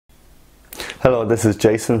Hello, this is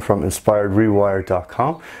Jason from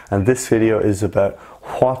InspiredRewired.com, and this video is about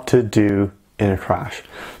what to do in a crash.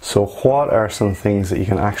 So what are some things that you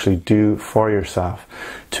can actually do for yourself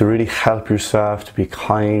to really help yourself to be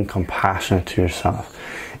kind, compassionate to yourself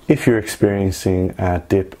if you're experiencing a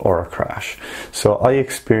dip or a crash. So I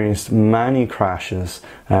experienced many crashes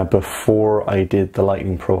before I did the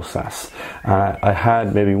lightning process. I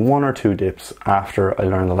had maybe one or two dips after I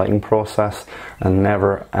learned the lightning process and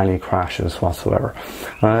never any crashes whatsoever.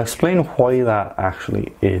 And I'll explain why that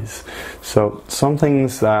actually is. So some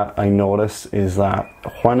things that I noticed is that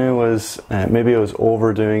when I was, maybe I was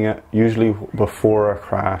overdoing it, usually before a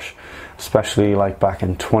crash, especially like back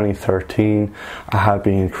in 2013, I had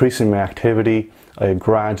been increasing my activity. I had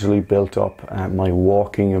gradually built up my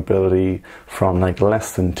walking ability from like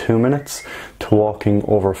less than 2 minutes to walking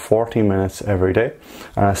over 40 minutes every day.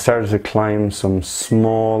 And I started to climb some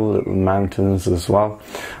small little mountains as well.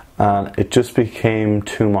 And it just became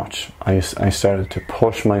too much. I started to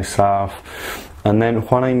push myself. And then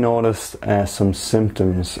when I noticed some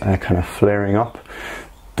symptoms kind of flaring up,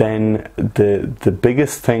 then the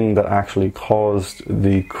biggest thing that actually caused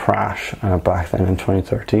the crash back then in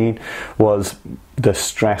 2013 was the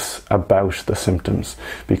stress about the symptoms,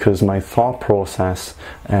 because my thought process,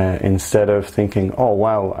 instead of thinking, oh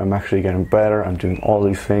wow, I'm actually getting better, I'm doing all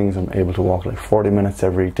these things, I'm able to walk like 40 minutes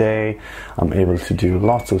every day, I'm able to do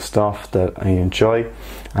lots of stuff that I enjoy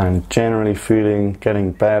and generally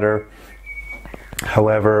getting better.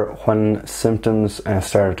 However, when symptoms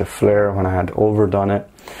started to flare, when I had overdone it,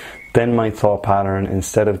 then my thought pattern,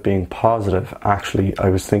 instead of being positive, actually I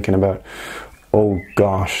was thinking about, oh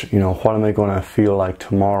gosh, you know, what am I going to feel like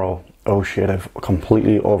tomorrow? Oh shit, I've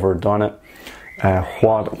completely overdone it.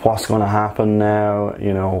 What's going to happen now?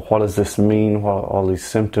 You know, what does this mean? What all these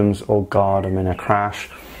symptoms? Oh God, I'm in a crash.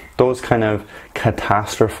 Those kind of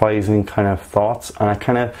catastrophizing kind of thoughts, and I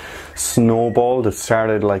kind of snowballed. It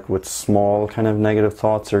started like with small kind of negative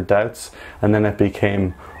thoughts or doubts, and then it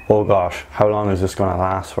became, oh gosh, how long is this going to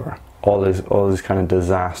last for? All these kind of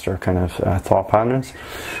disaster kind of thought patterns,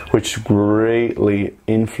 which greatly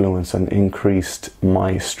influenced and increased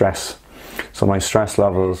my stress. So my stress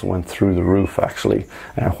levels went through the roof actually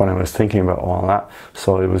when I was thinking about all that.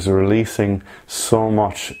 So it was releasing so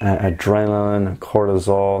much adrenaline and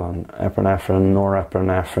cortisol and epinephrine,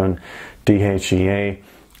 norepinephrine, DHEA.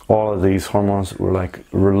 All of these hormones were like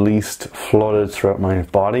released, flooded throughout my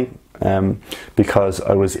body. Because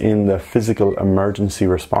I was in the physical emergency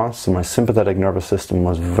response, so my sympathetic nervous system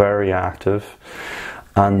was very active,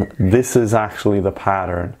 and this is actually the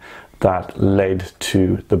pattern that led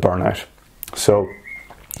to the burnout. So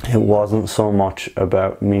it wasn't so much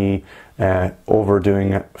about me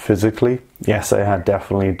overdoing it physically. Yes, I had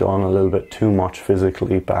definitely done a little bit too much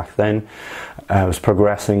physically back then. I was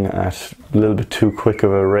progressing at a little bit too quick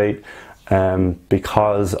of a rate,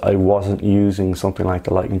 because I wasn't using something like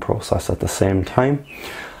the lightning process at the same time.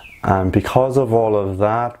 And because of all of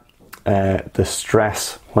that, the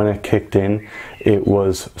stress, when it kicked in, it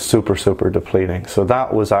was super depleting. So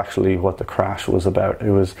that was actually what the crash was about.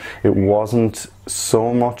 It wasn't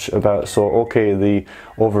so much about, so okay, the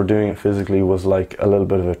overdoing it physically was like a little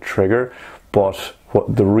bit of a trigger, but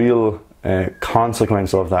what the real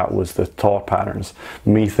consequence of that was the thought patterns.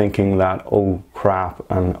 Me thinking that, oh crap,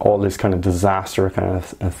 and all this kind of disaster kind of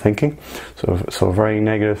thinking. So very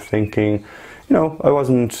negative thinking. You know, I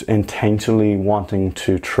wasn't intentionally wanting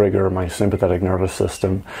to trigger my sympathetic nervous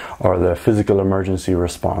system or the physical emergency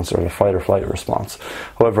response or the fight or flight response.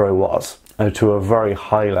 However, I was to a very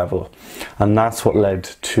high level, and that's what led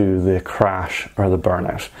to the crash or the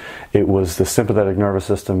burnout. It was the sympathetic nervous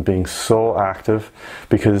system being so active,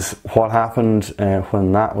 because what happened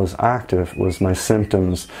when that was active was my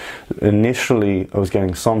symptoms. Initially I was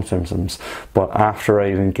getting some symptoms, but after I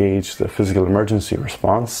engaged the physical emergency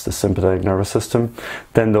response, the sympathetic nervous system,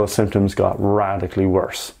 then those symptoms got radically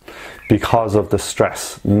worse because of the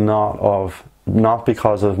stress, not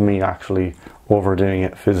because of me actually overdoing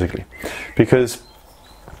it physically. Because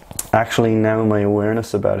actually now my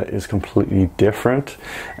awareness about it is completely different.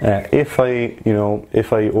 If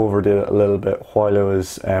I overdid it a little bit while I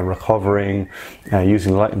was recovering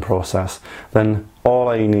using the lightning process, then all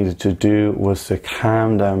I needed to do was to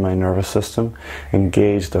calm down my nervous system,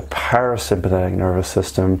 engage the parasympathetic nervous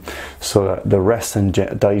system, so that the rest and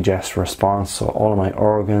digest response, so all of my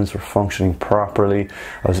organs were functioning properly.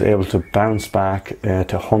 I was able to bounce back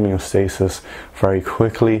to homeostasis very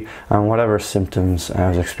quickly, and whatever symptoms I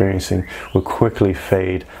was experiencing would quickly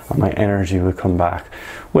fade and my energy would come back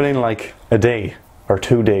within like a day or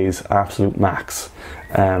 2 days absolute max.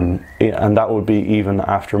 And that would be even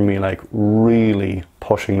after me like really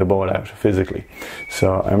pushing the boat out physically.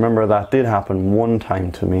 So I remember that did happen one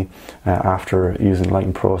time to me after using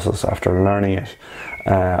Lightning Process, after learning it.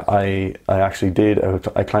 I actually did,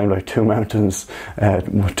 I climbed like 2 mountains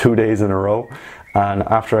 2 days in a row. And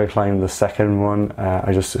after I climbed the second one,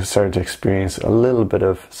 I just started to experience a little bit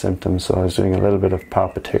of symptoms. So I was doing a little bit of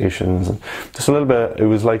palpitations and just a little bit.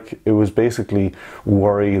 It was basically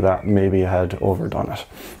worry that maybe I had overdone it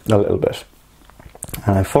a little bit.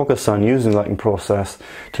 And I focused on using the Lightning Process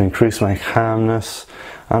to increase my calmness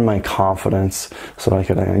and my confidence so I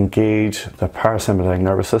could engage the parasympathetic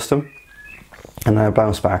nervous system. And I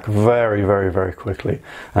bounced back very, very, very quickly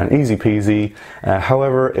and easy peasy.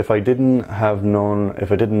 However, if I didn't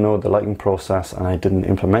know the Lightning Process and I didn't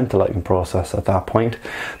implement the Lightning Process at that point,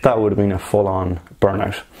 that would have been a full-on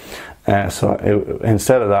burnout.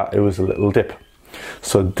 Instead of that, it was a little dip.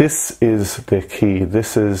 So this is the key.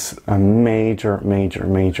 This is a major, major,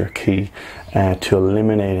 major key to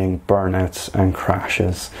eliminating burnouts and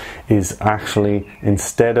crashes, is actually,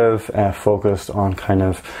 instead of focused on kind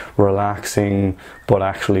of relaxing but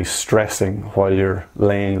actually stressing while you're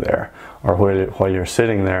laying there or while you're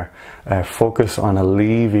sitting there, focus on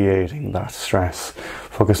alleviating that stress.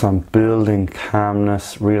 Focus on building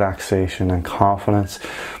calmness, relaxation and confidence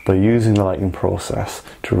by using the Lightning Process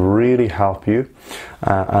to really help you.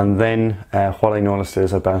 And then what I noticed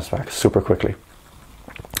is I bounced back super quickly.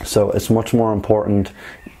 So it's much more important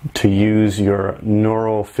to use your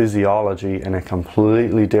neurophysiology in a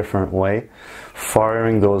completely different way,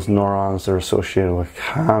 firing those neurons that are associated with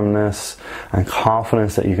calmness and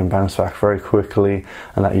confidence, that you can bounce back very quickly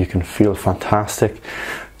and that you can feel fantastic.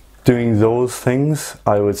 Doing those things,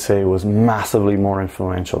 I would say, was massively more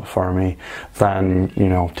influential for me than, you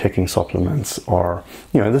know, taking supplements, or,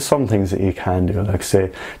 you know, there's some things that you can do, like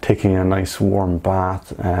say taking a nice warm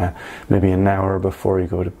bath maybe an hour before you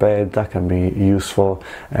go to bed. That can be useful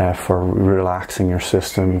for relaxing your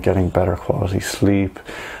system, getting better quality sleep.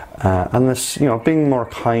 And this, you know, being more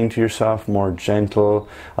kind to yourself, more gentle,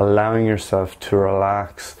 allowing yourself to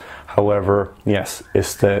relax. However, yes,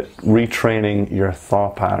 it's the retraining your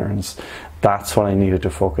thought patterns. That's what I needed to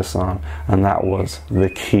focus on, and that was the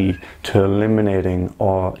key to eliminating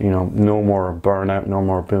all, you know, no more burnout, no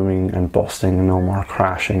more booming and busting, no more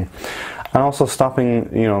crashing. And also stopping,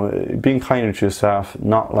 you know, being kinder to yourself,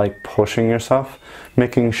 not like pushing yourself,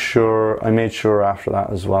 making sure, I made sure after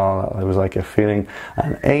that as well, I was like feeling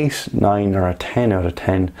an 8, 9 or a 10 out of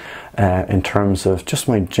 10 in terms of just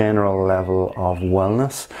my general level of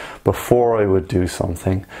wellness before I would do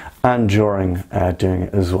something and during doing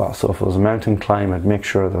it as well. So if it was a mountain climb, I'd make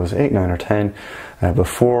sure there was 8, 9 or 10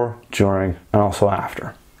 before, during and also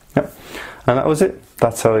after. Yep. And that was it.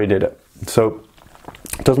 That's how I did it. So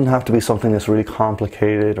it doesn't have to be something that's really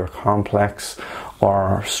complicated or complex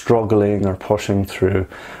or struggling or pushing through.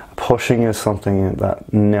 Pushing is something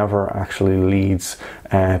that never actually leads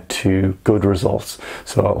to good results.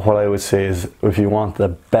 So what I would say is, if you want the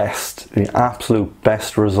best, the absolute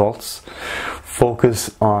best results,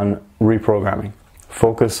 focus on reprogramming.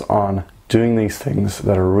 Focus on doing these things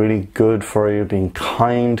that are really good for you, being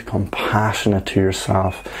kind, compassionate to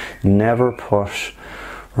yourself, never push,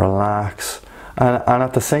 relax, and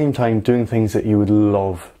at the same time doing things that you would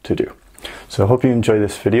love to do. So I hope you enjoy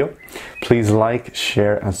this video. Please like,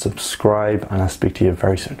 share and subscribe, and I'll speak to you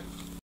very soon.